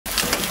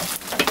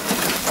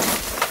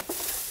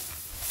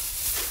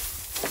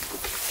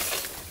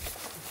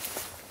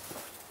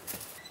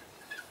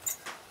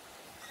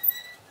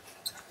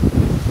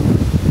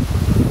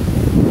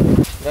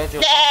ジ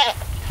オ。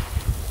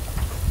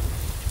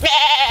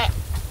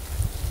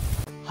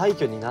廃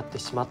墟になって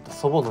しまった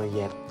祖母の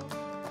家。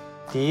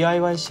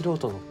DIY 素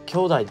人の兄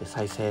弟で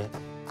再生。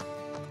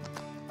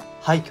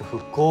廃墟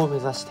復興を目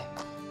指して。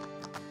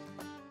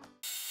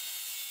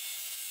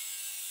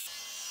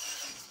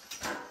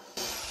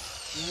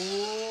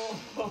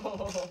お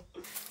お。よ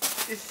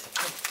し。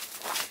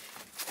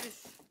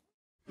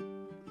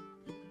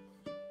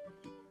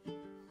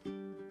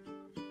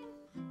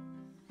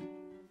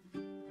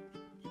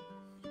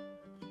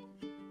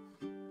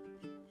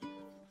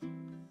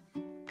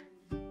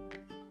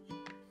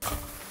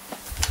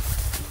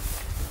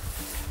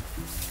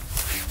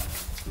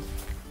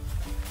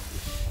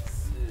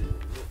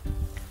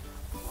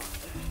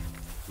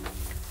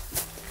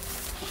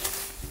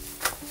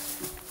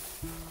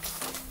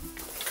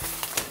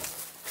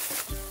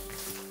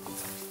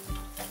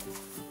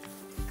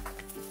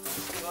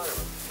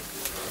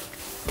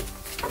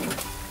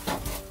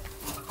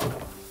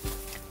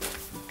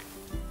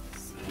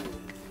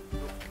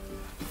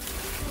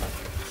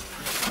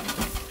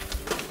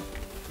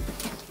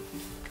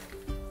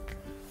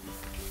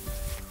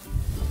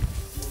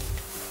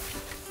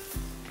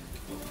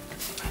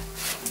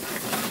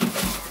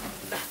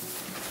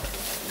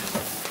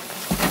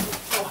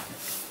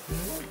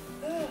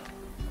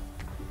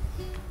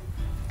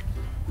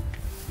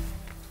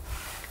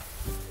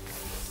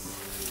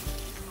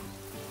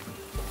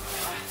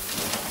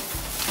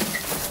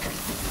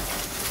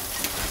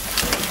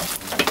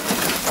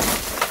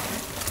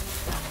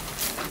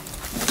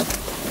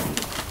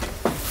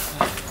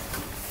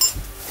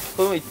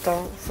これも一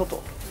旦外。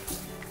こ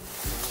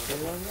れ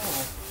はも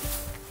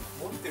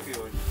う降りてく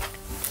ように。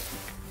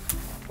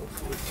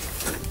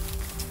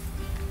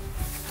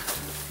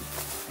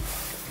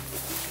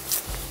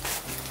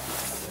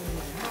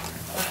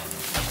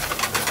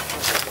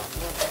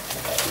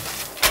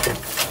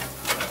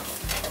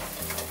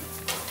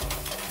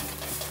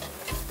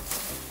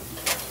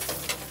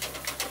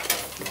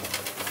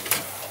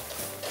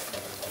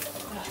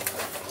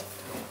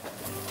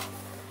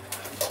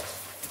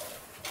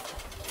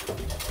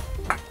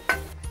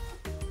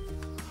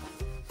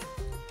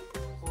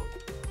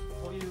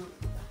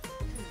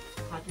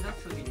吐き出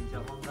す時に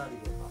邪魔になるよ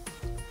うなも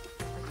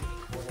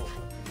のをこ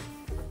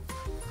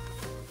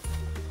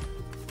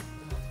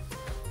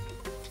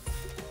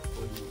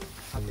ういう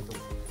竹とか。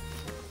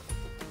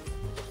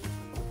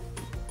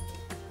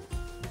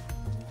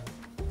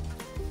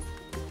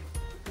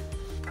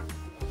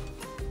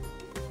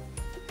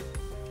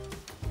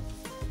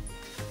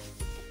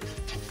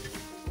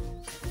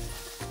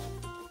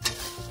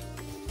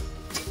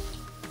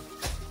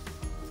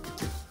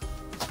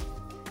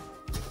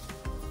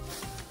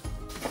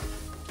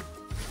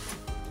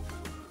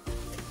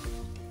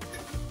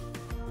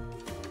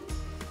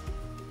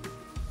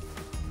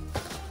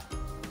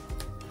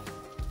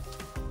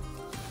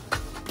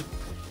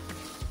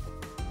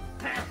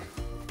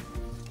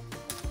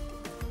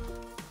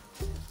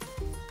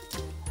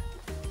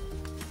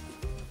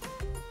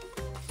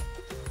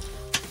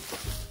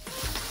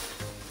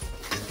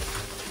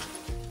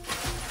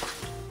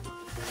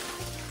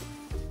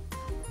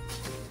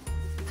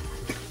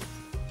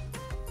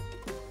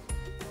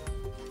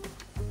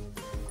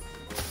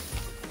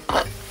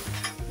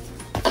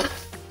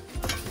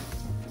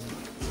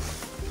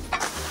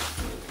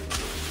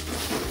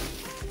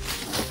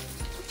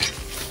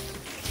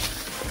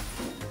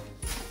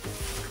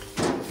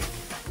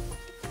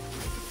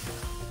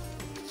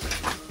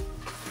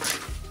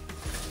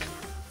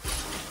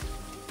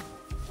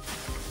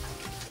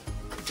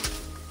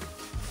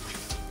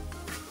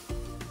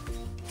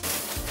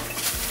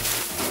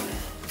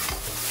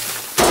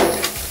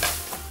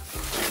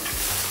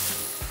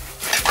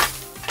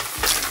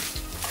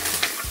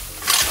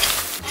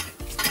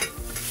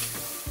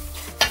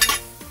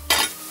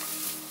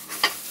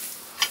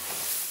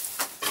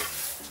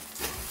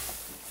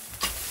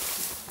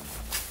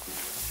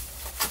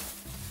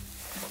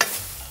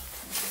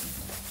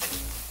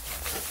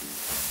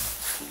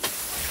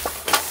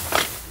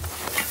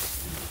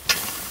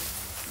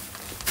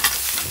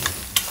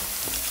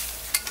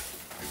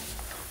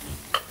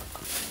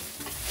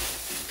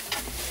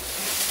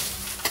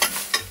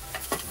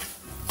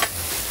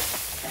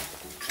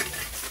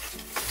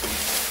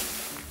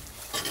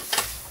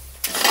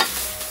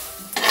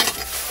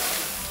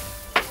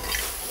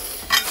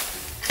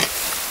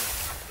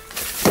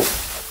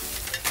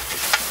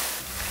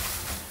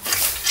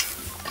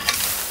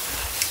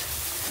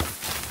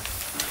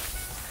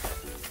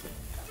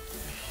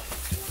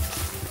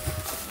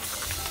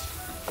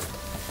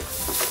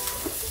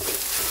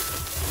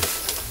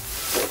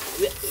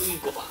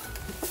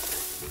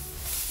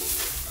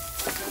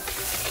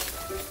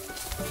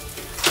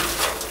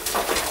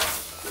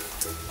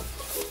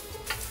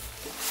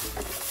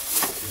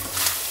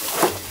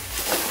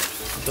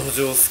土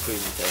壌すくい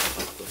みたいな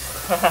格好。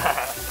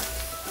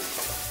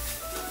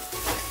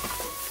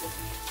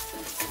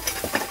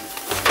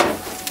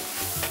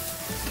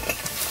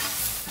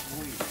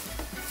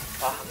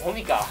あ、ゴ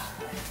ミか。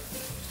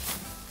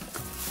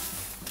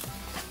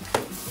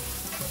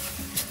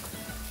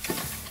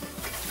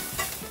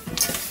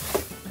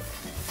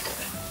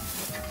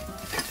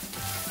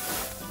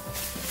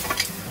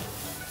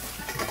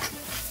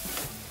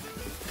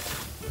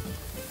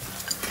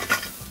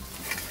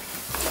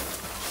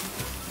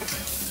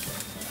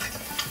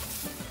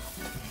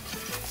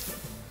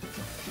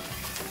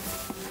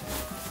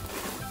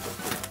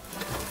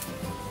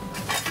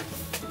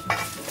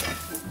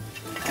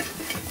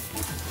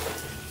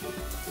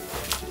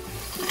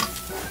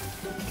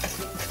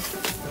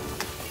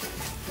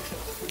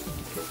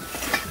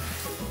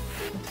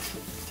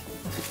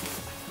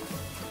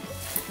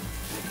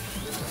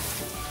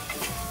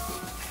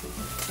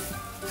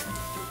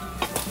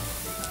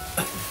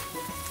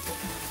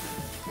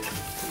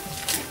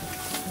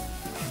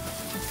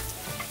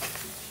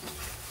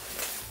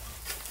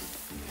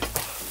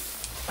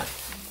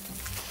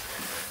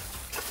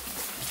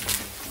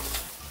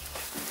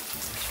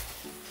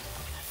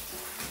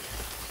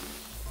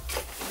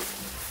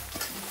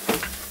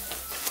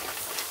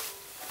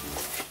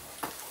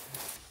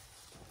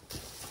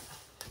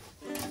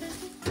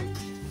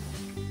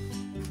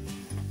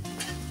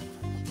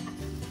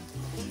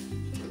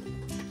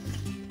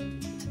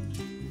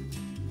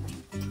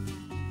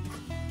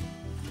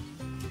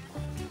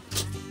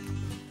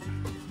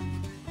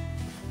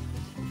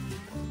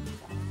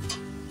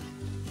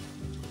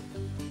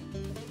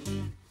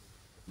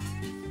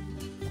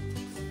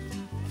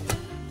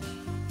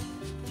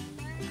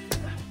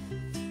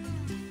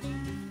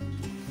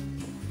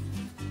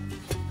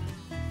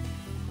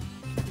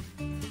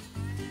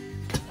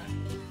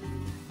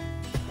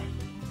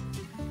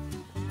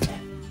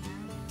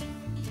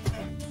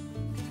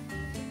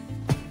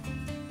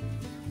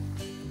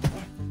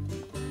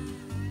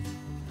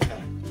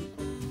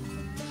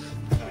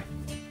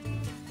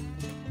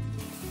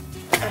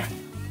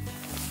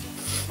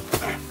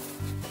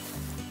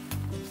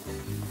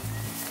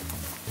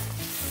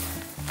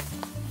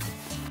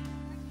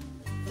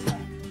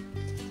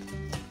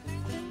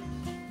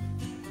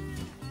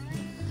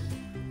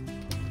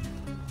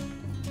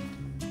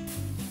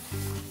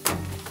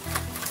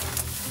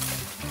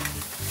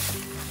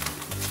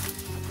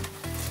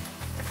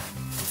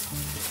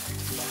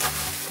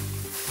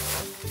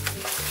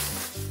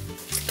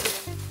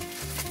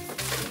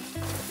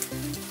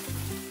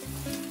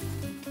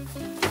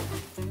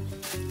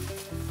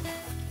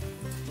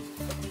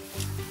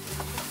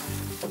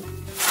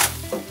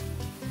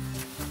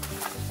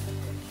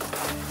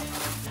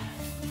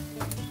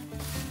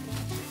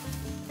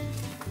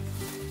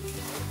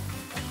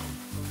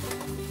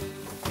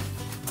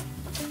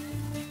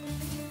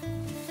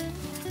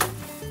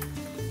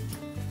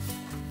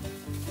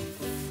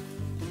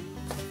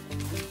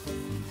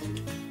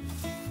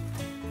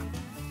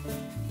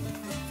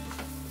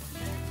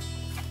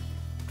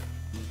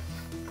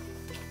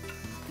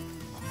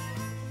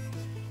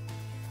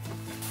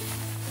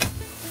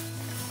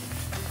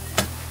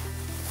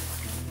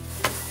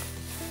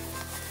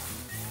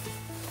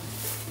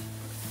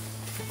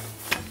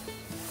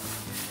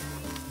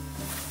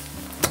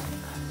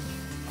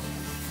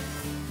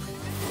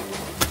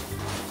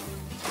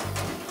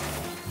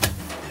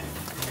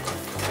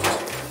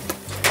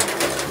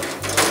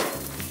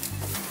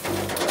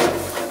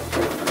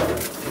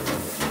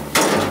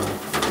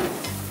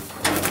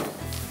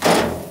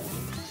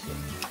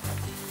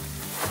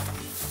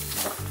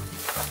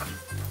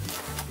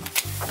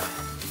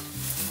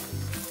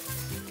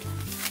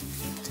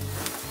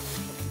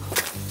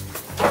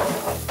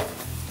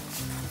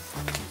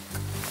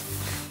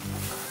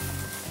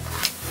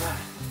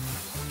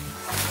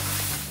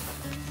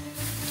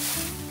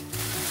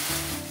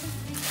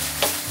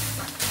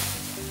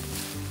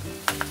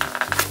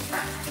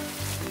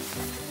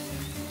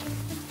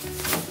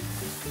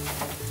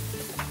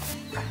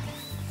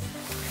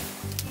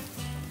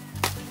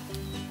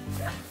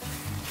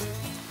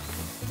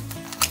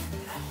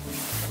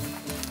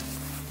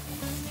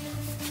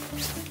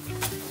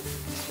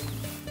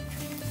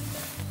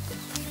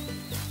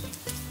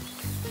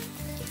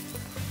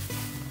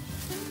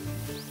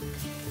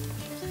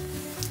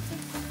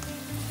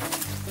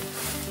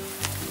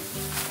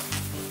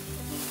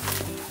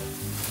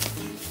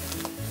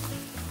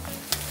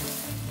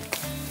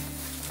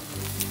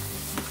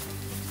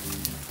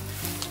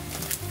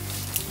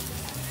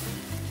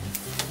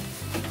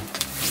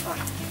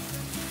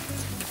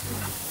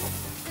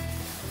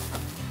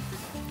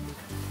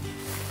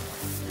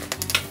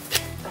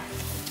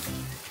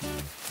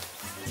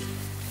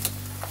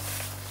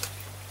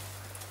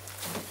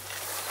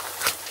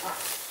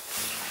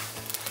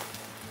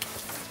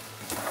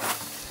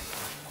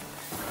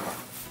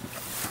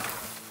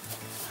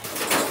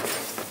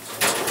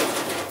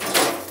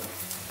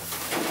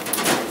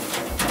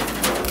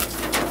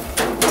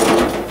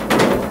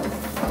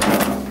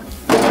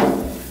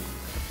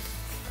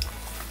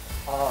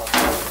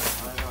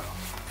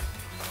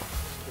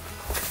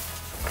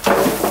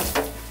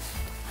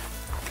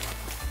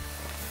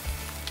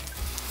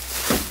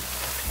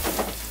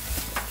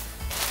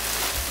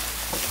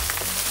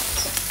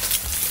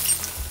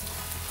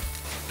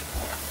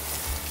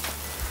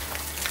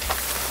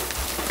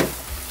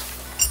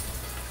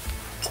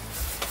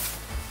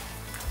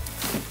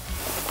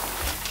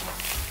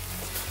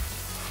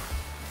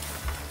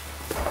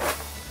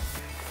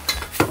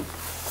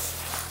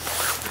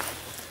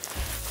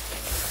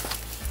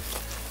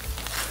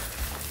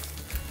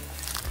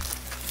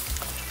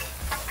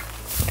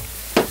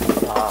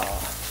ゴ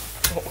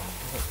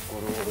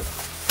ロゴロ。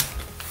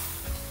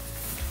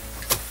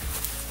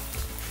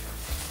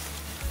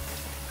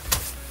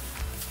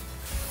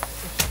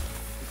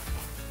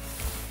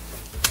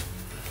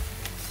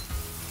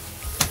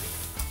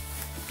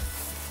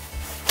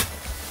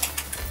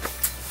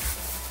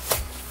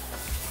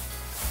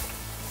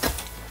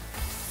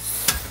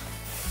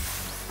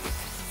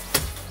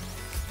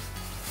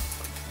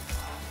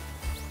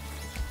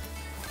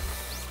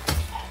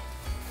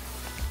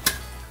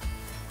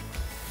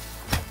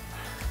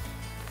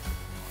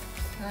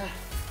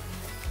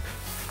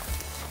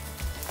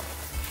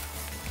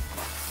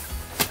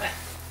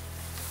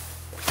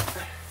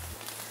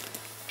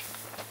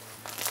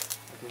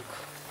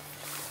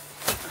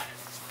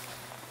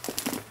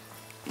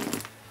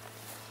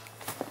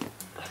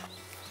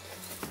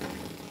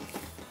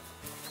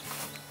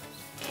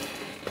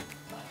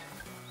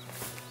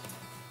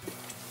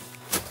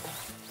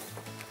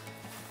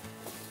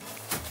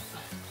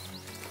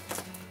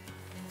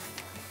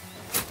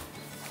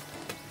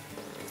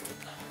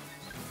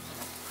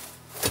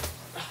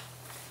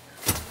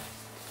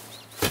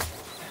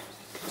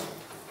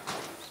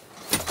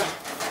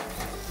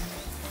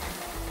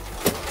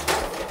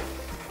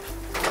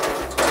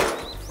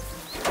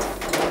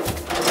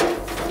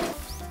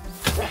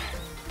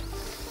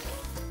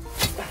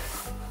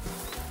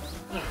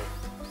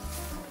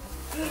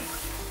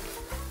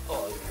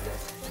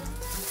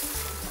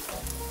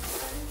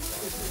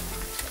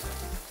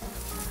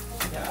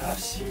よ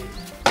し、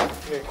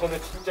こんな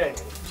ちっちゃいの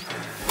に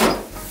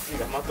土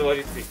がまとわ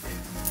りつい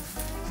て。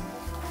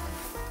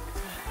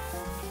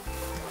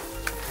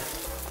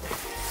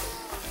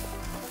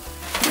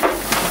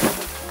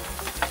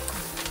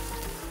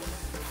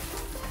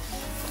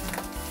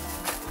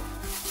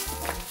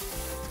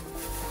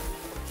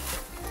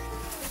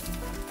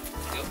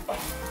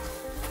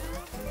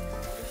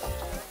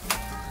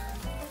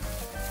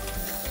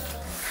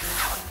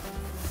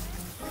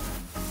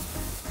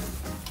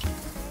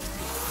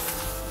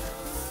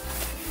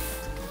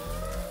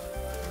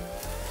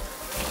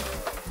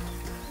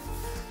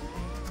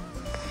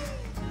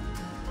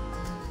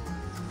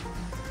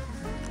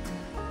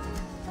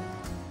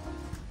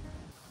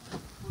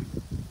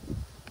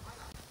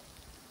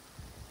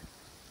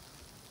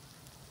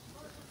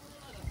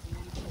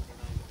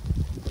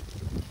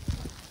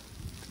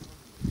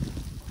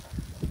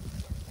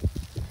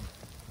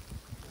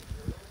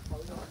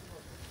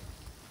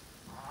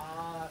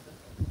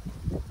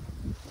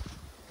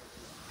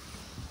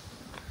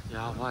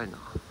やばいな。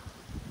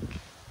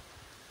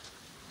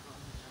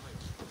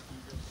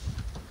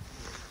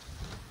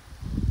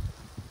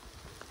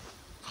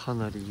か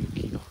なり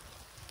雪が。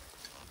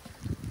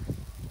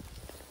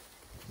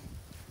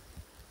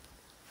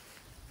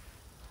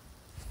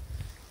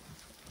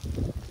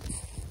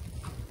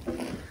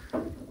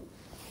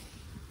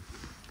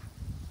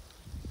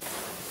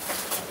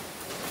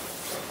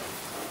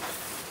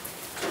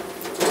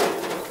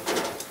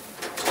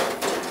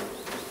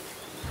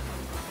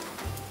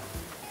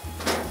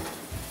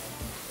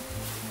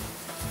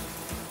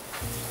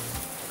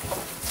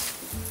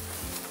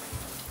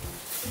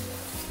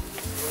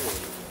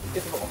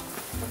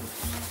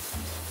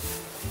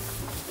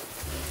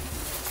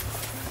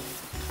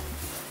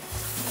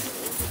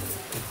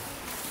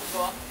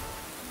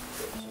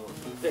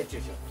で、注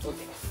射。OK。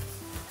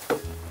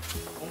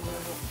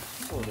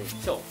そうで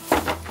しょう。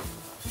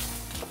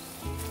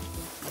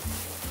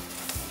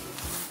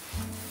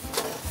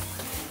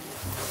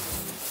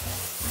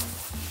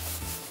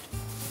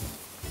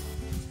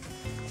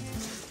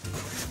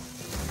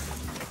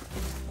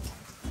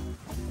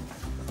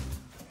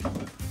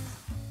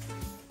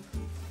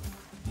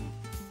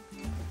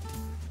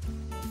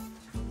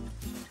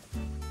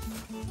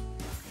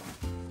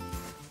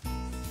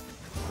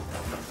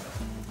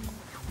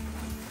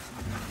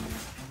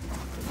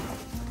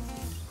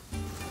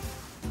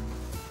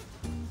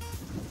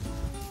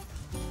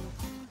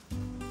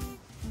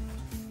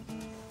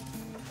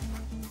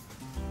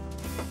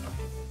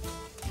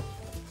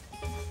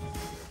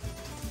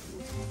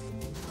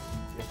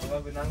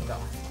無難だ。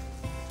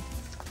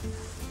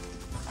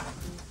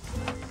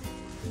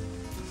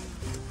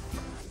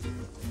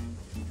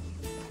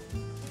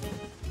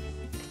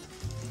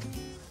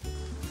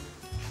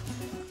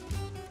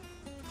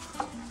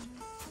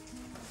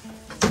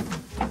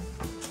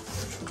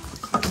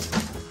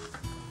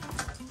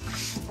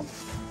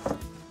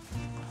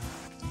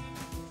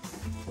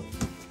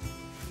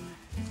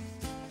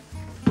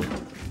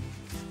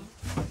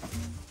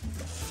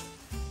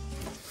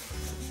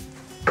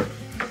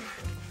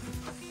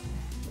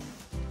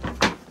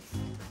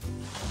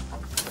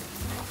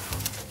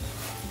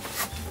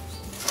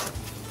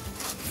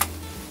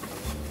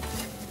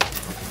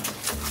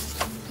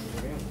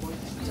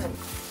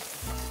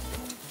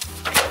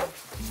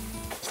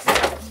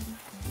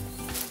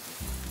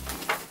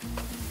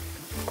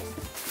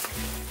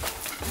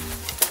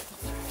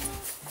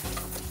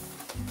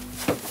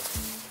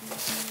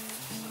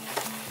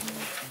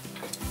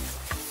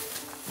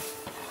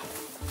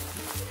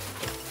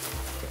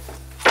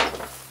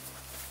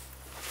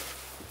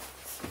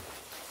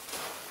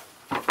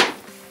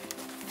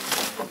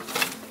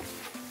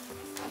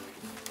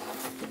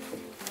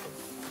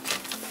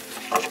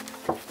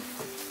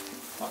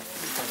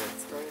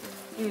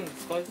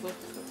使えそうっ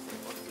てさ、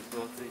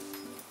分厚いし。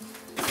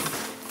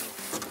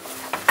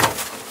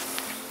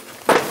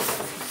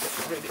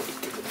これでい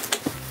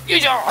く。よ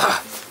いしょ。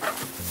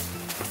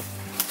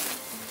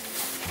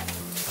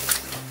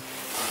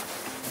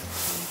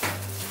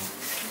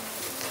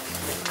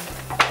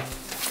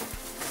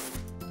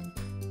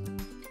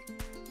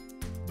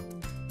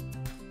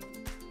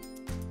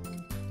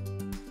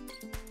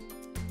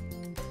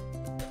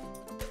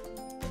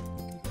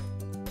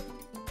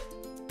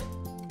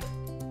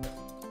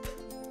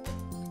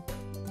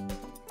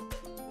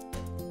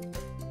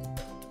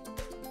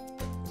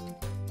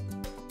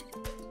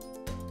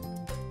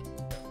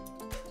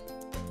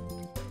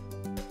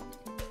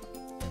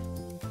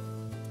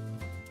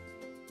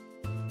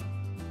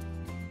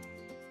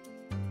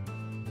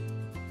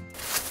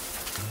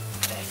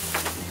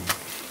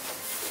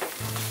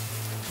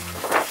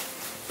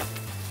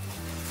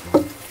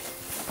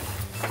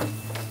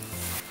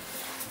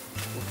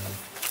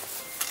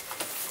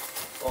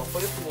こ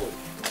れすごいし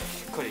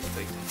っかりし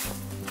といて。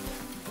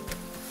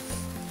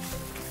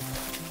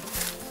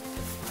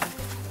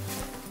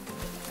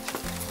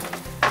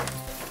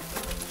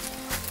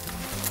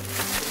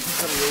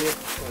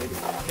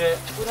で、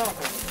これなんか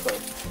使う。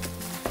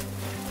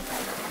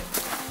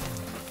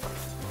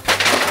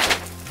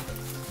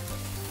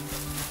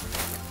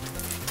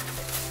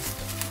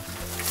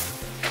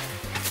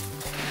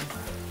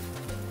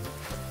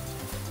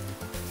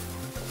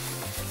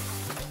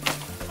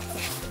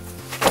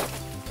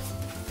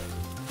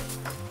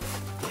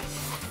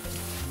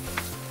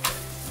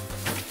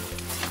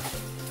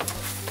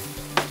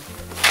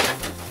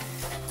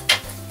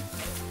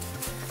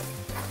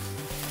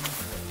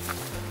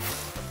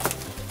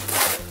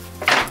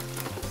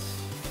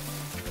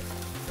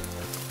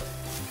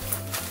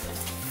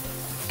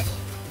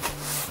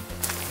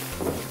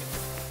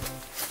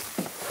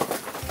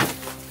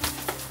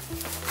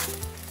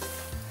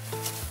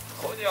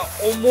いや、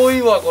重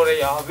いわ、これ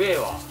やべえ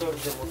わ。一人で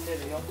持て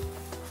るよ。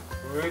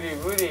無理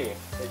無理。あれ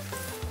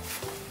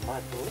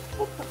どう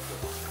取ったっ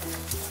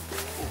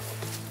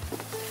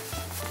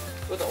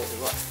これだ、俺は。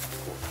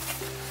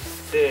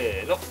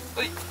せーの、は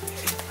い。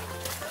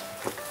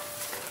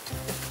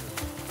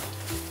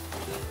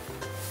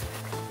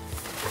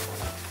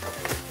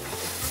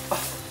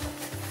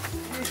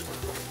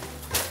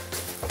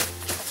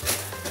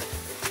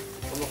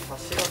この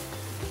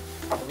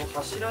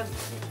柱に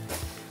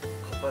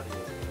かかるように。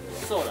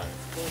そうだね。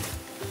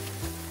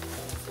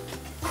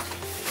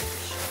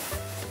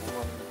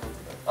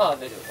ああ、大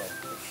丈夫。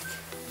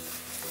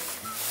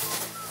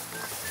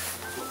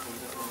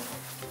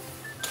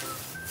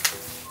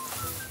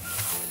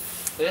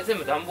これ全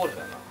部段ボール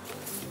だな。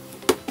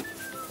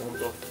本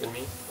当？ゴミ？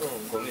う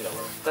ん、ゴミだわ。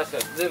確か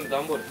に全部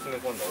段ボール詰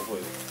め込んだ覚え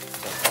る。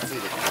熱い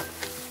です。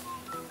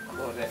こ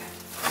れ。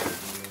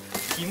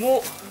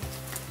紐。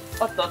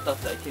あったあった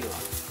いけるわ。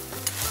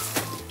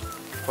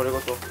これ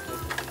ごと。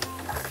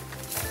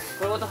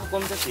これまた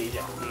運び出していいじ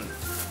ゃん。段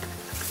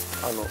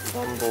ボ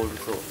ール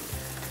と。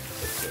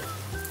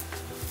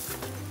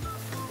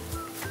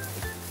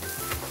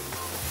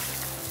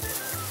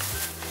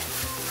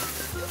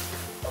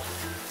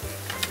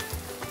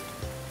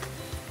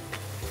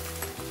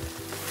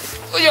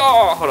おいよ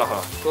ー、ほらほ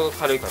ら、これ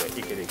軽いからい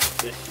けるいける。よし、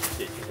い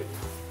ける。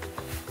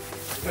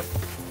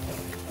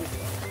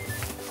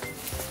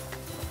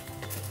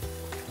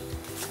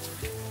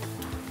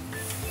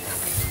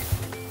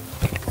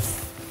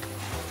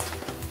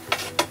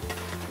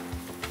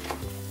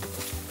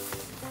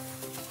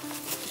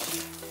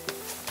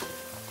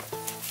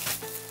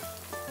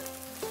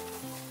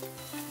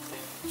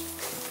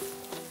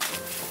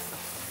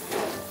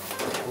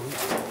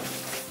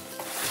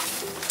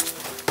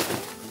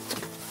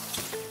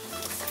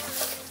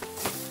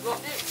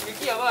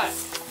雪やばい。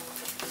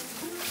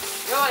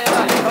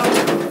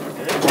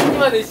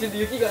今の一瞬で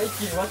雪が一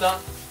気にまた。や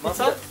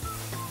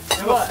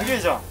ばい。すげえ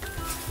じゃん。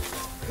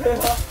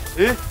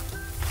え？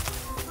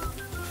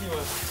今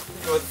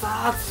ザ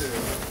ーッする。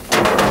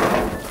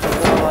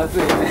まず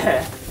い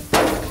ね。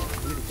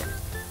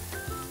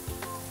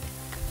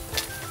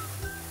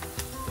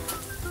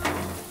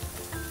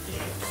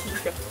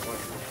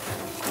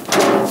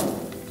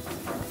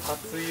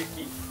初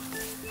雪。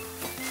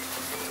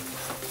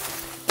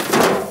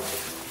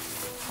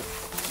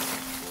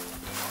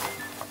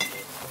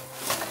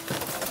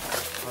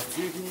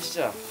初雪にし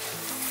ちゃ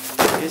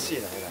嬉し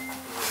いな。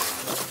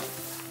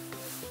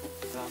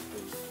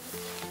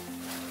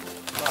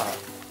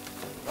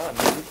まだ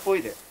水っぽ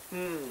いで。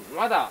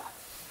まだ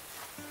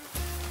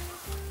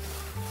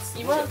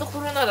今のとこ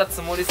ろなら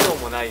積もりそう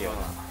もないよう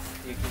な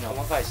雪の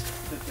細かいし、あ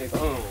れだけ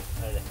ど。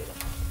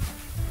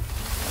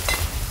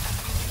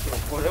でも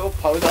これを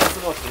パウダース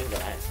ノーっていいんじゃ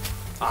ない？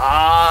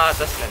ああ、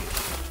確か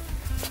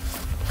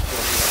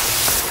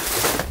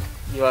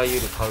に。いわゆ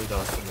るパウダ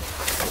ースノー。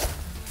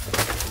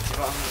一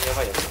番や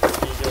ばいやつ。スキー場と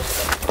か。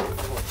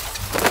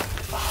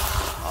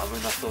ああ、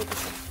危なそうで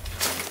す。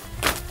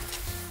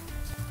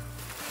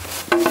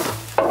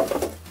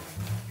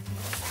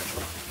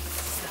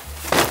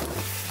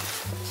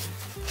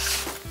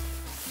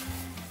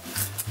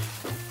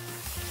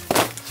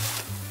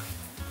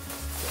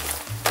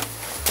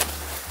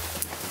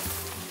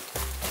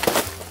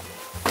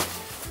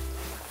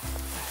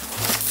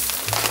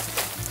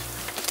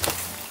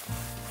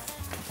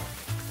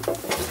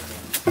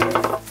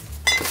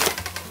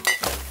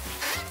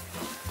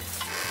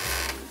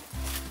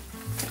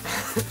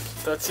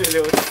途中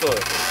で落ちそうだ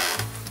けど。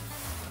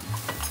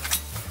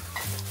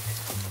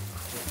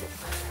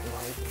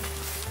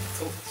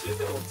途中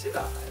で落ち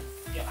ない。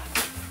いや、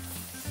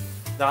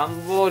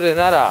段ボール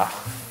なら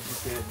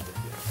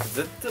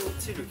ずっと落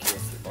ちる気がす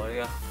る。俺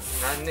が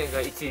何年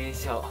か一輪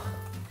車を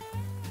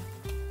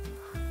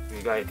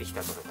磨いてき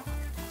たことか。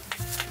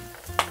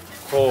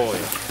こうよ。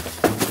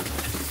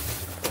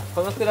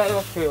このくらい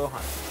は許容範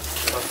囲。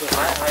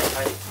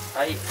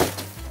はい。ち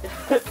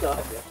ょっと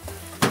待ってよ。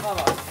まあ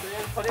まあ、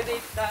これで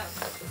一旦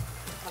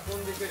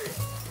運んでくるよ。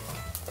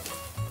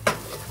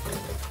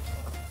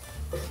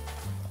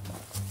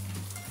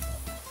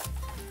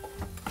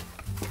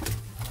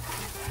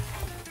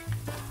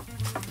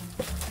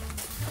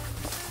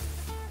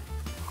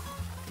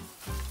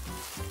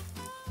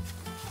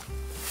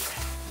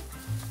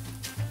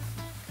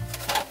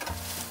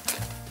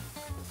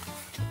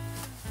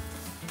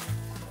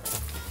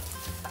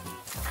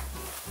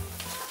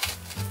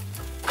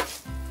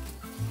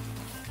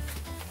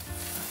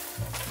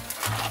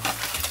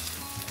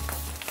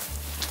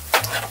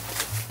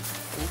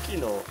大きい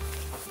の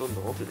どん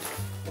どん奥で、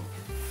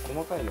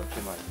細かいの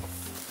手前。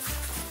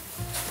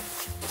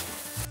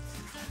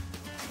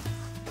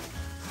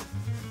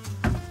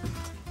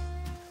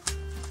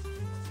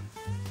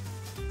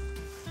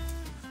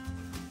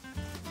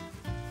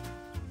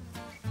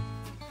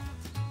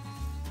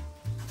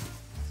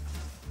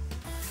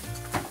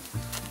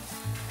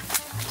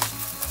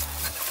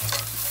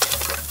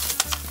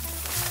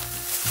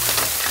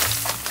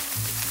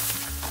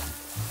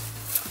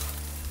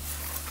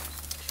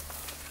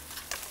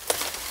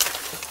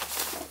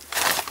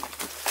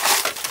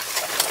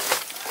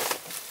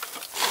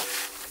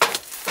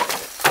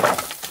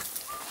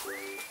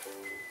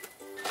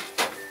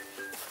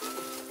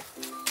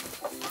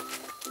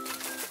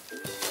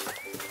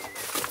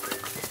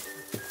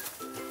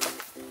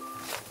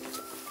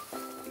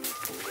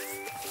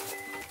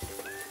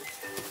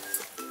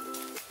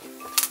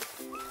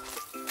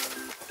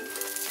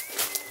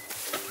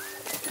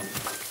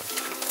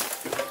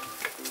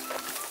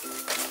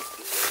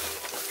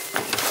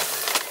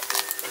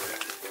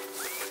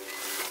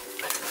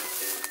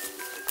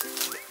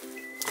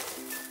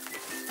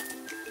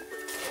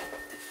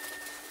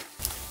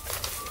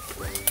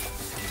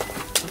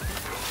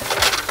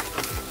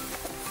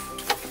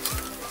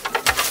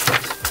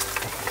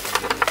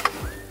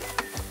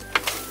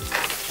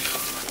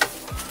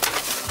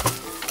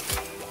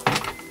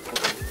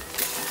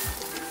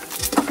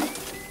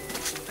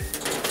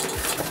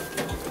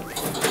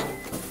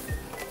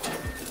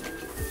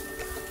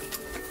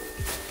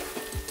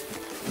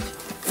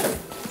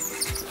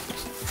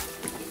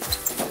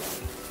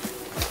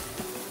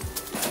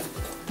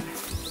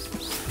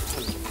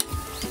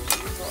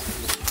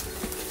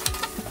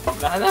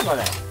なんだこ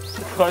れ。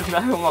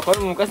まあこれ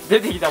も昔出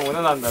てきたも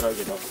のなんだろう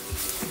けど、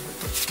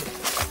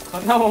こ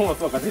んなもんも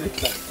そうか出て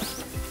きたんだ。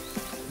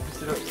面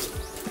白い。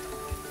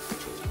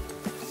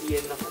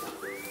家の中だ。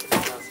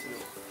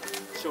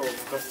超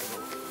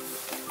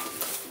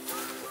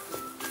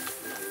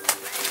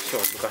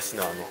昔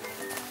の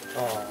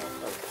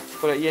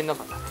これ家の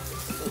中だ。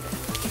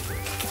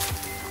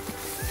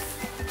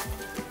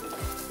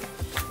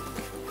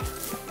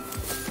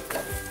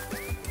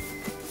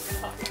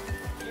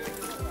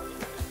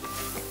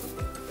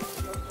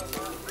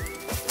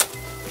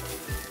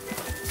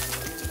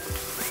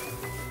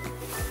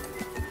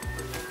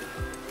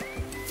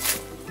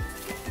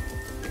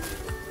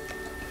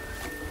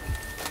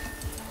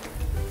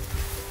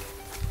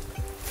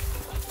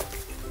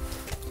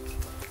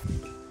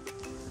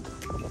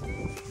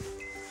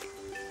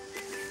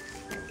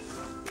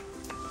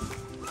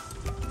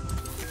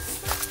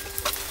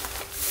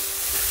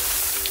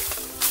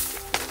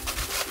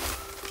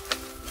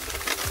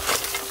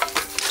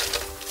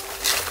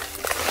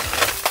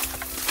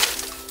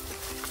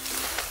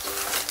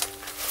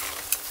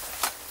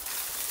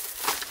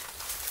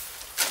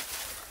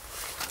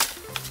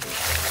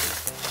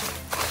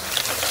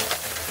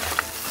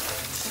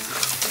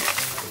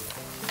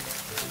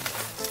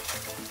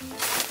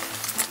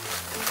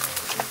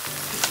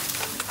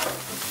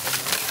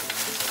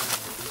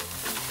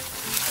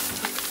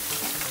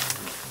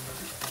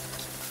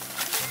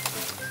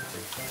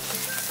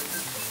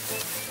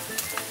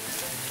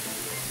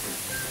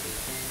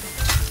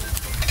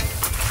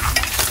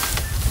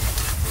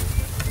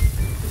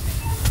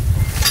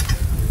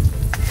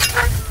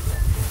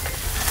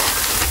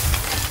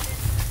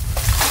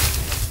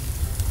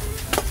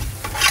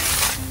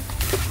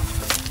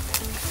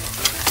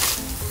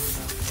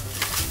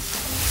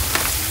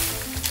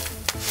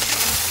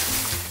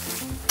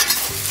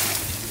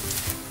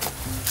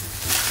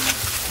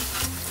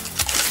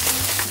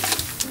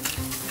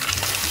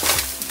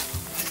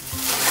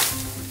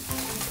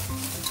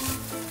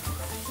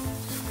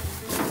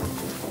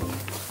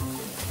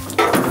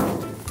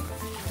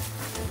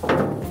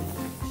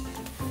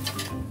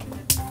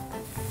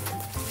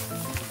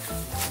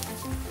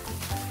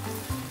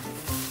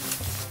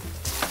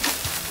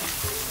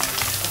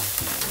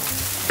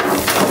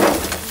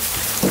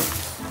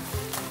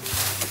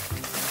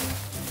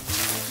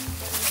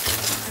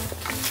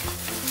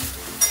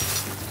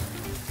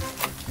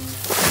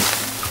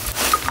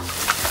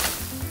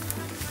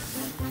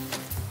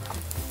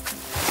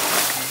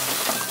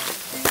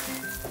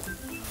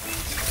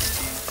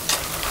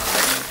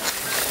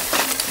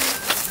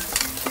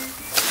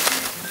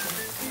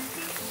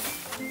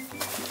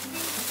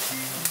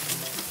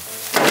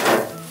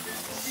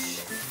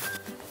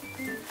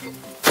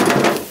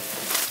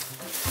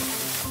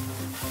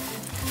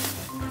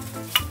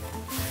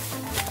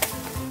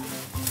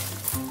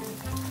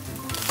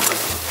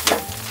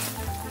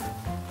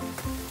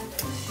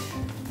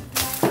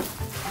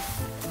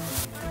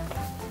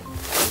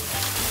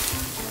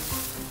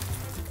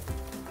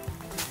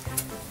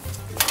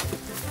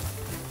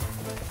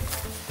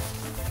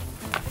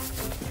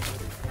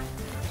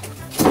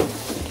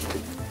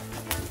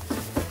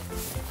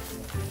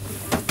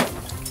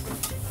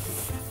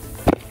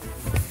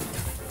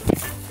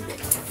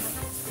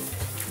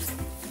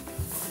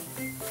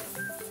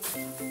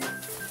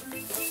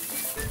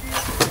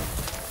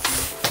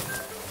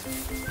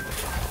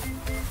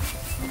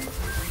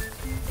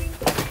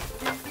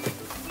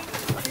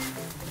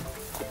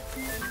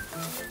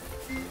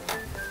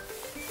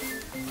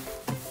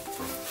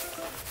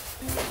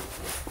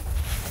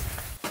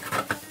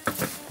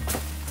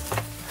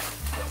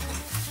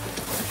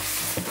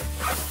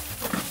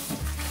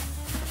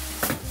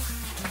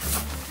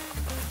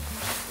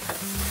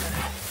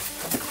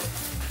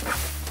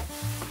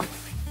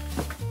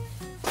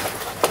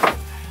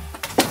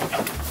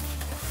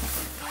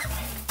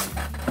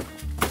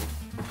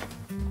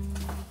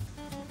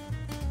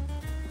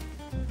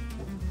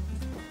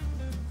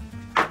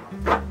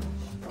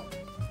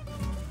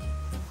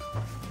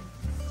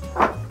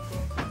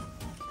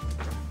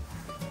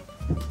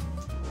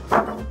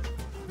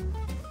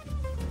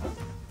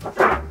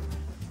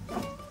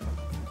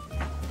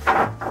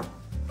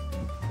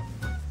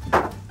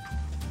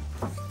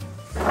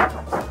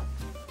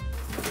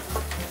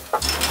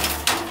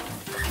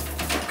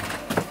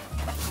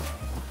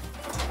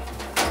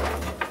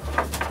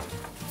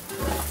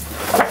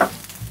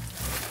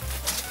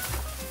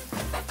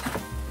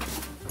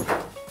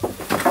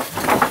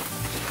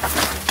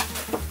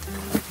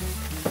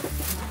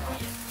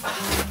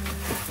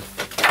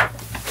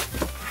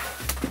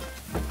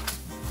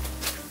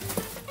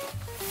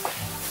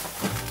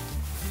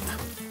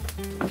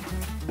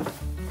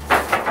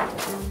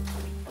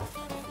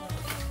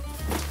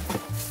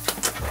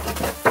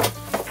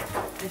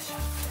いしょ。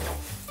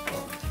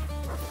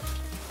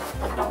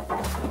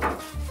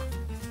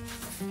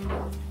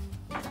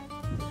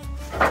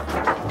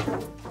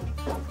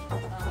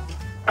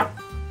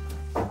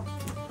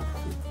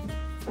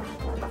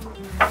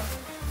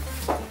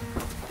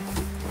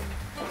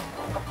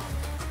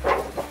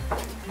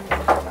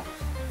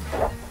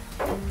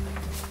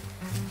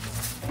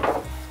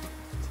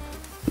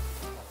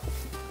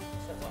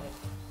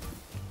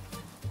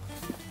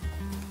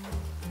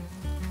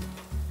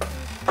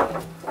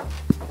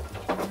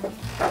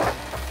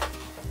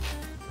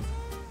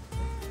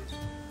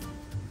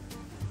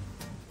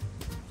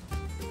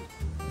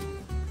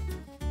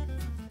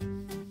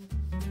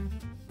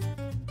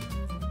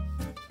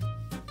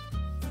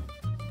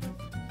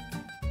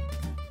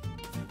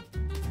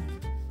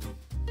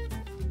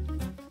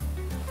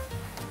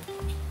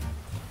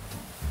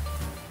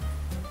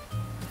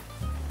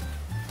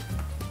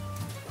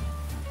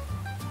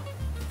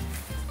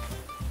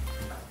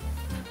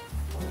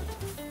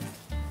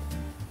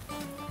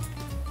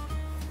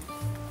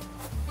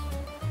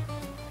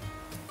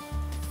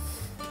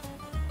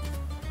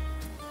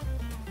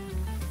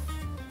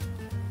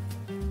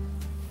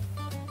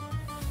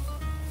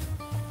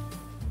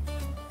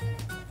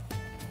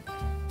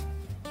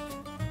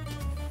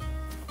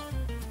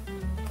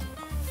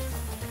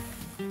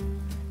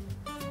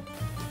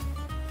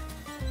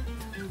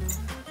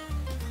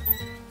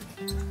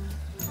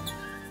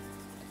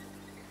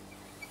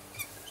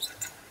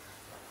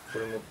こ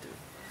れ持ってる。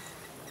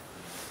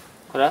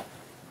これ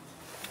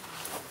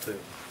そうよ。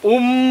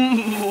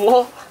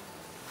重っ。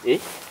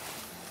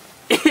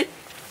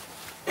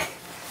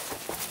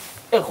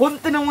え本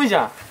当に重いじ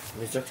ゃん。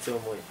めちゃくちゃ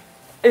重い。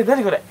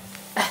何これ。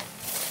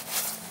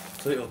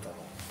トヨタの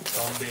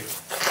ダンベル。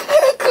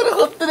これ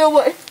本当に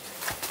重い。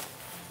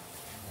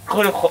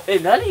これ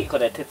何こ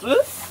れ、鉄？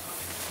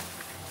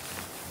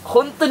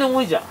本当に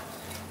重いじゃん。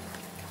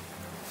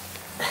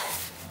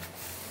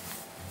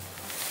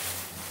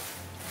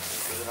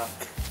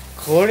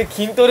これ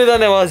筋トレだ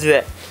ね、マジ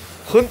で。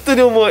本当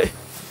に重い。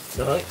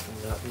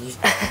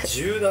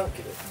10何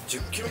キロ、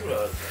10キロぐらい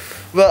ある。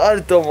あ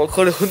ると思う。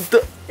これ本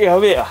当や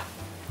べえや。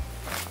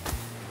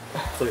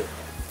そうよ。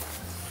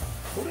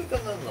これが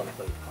何なのか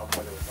あんまり分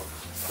かんない。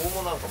ここ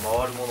もなんか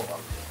回るものがあ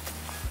るんで、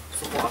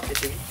そこ開け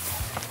てみ。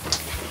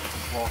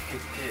開け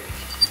て、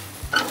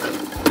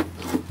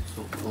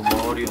そう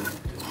回るようになっ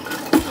てる。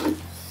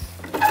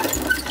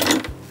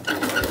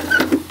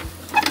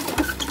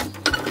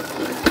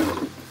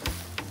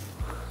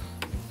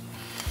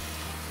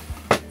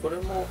これ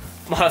も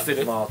回せる？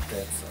回ったやつ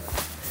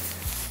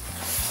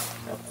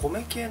だね。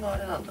米系のあ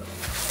れなんだろうね。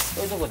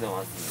これどこで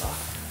回すんだ？こ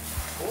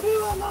れ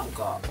はなん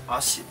か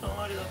足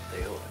のあれだった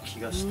ような気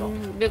がした。で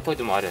こうやって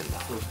回るんだ。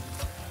で、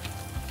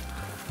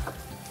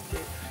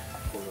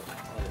この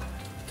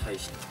タイヤ。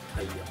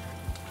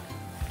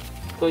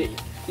これい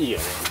いよ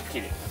ね。綺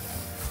麗。い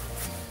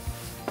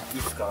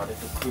つかあれ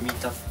と組み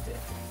立て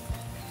て。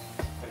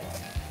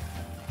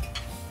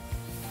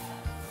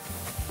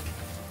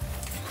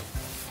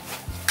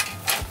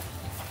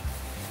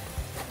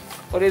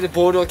これで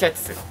ボールをキャッチ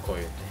する。こう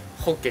いう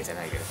ホッケーじゃ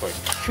ないけど、こういう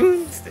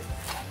フンっつって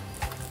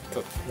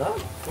取って。こ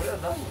れは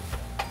何？こ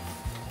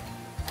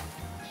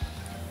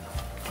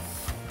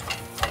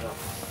れ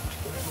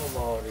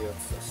も回るや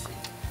つだし、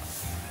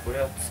こ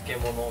れは漬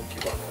物置き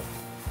場の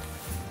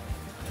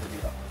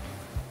扉。こ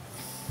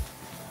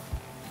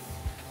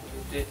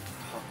れで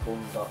運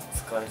んだ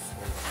疲れ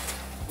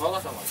そうな。我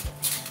が様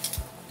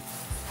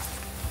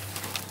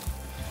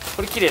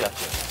これ綺麗だっ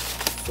たよね。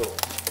そう。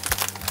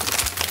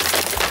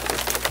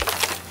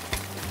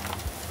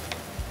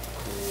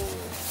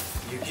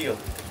雪が降っ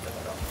てきたか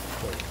らこ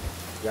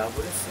れ破れ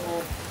そう。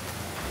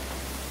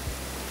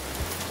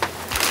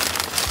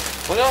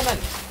これは何？そ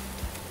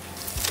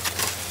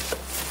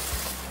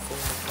ん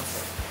な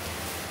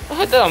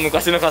傘。あ、じゃあ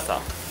昔の傘。布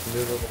の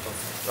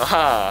傘。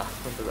ああ、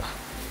本当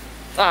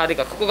だ。あれ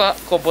か、ここが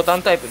こうボタ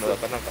ンタイプのだ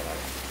からなんかな。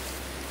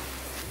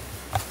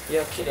い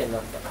や、綺麗にな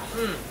ったな。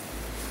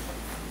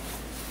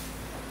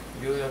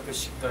うん。ようやく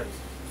しっかり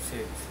整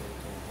理する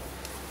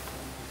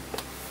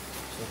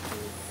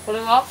これ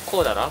はこ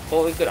うだな。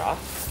こういくら？こ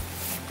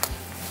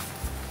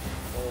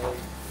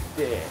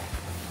ういって、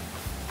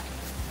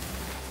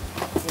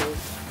こういっ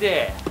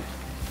て。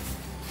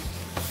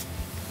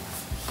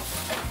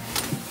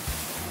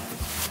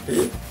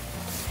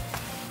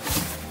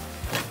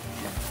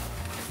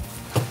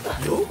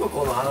よく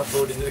この穴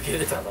通り抜け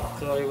れたな。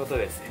そういうこと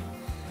ですよ。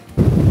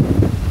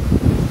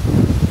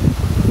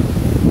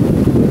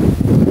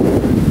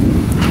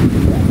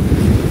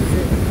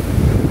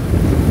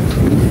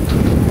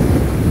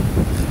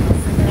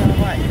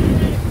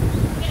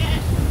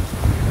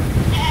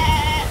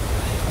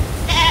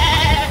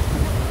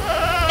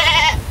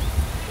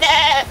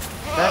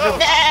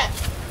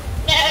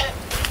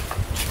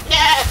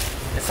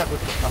サクッ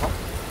としたの？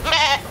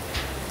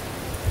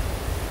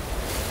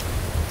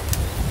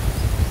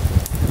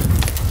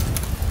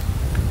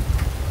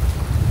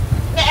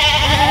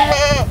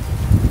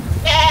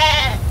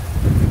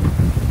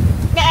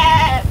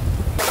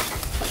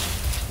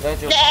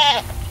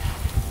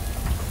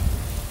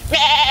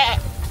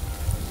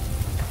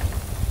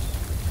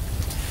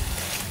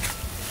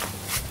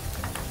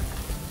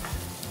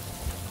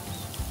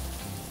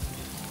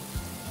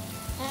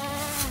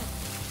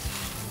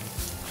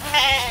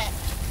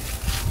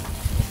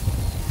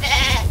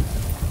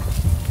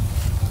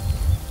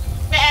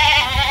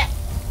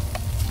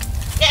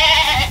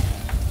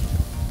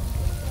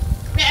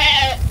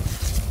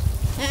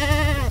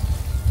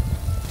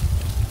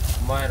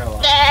前ら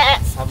は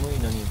寒い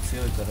のに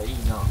強いからいい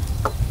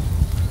な。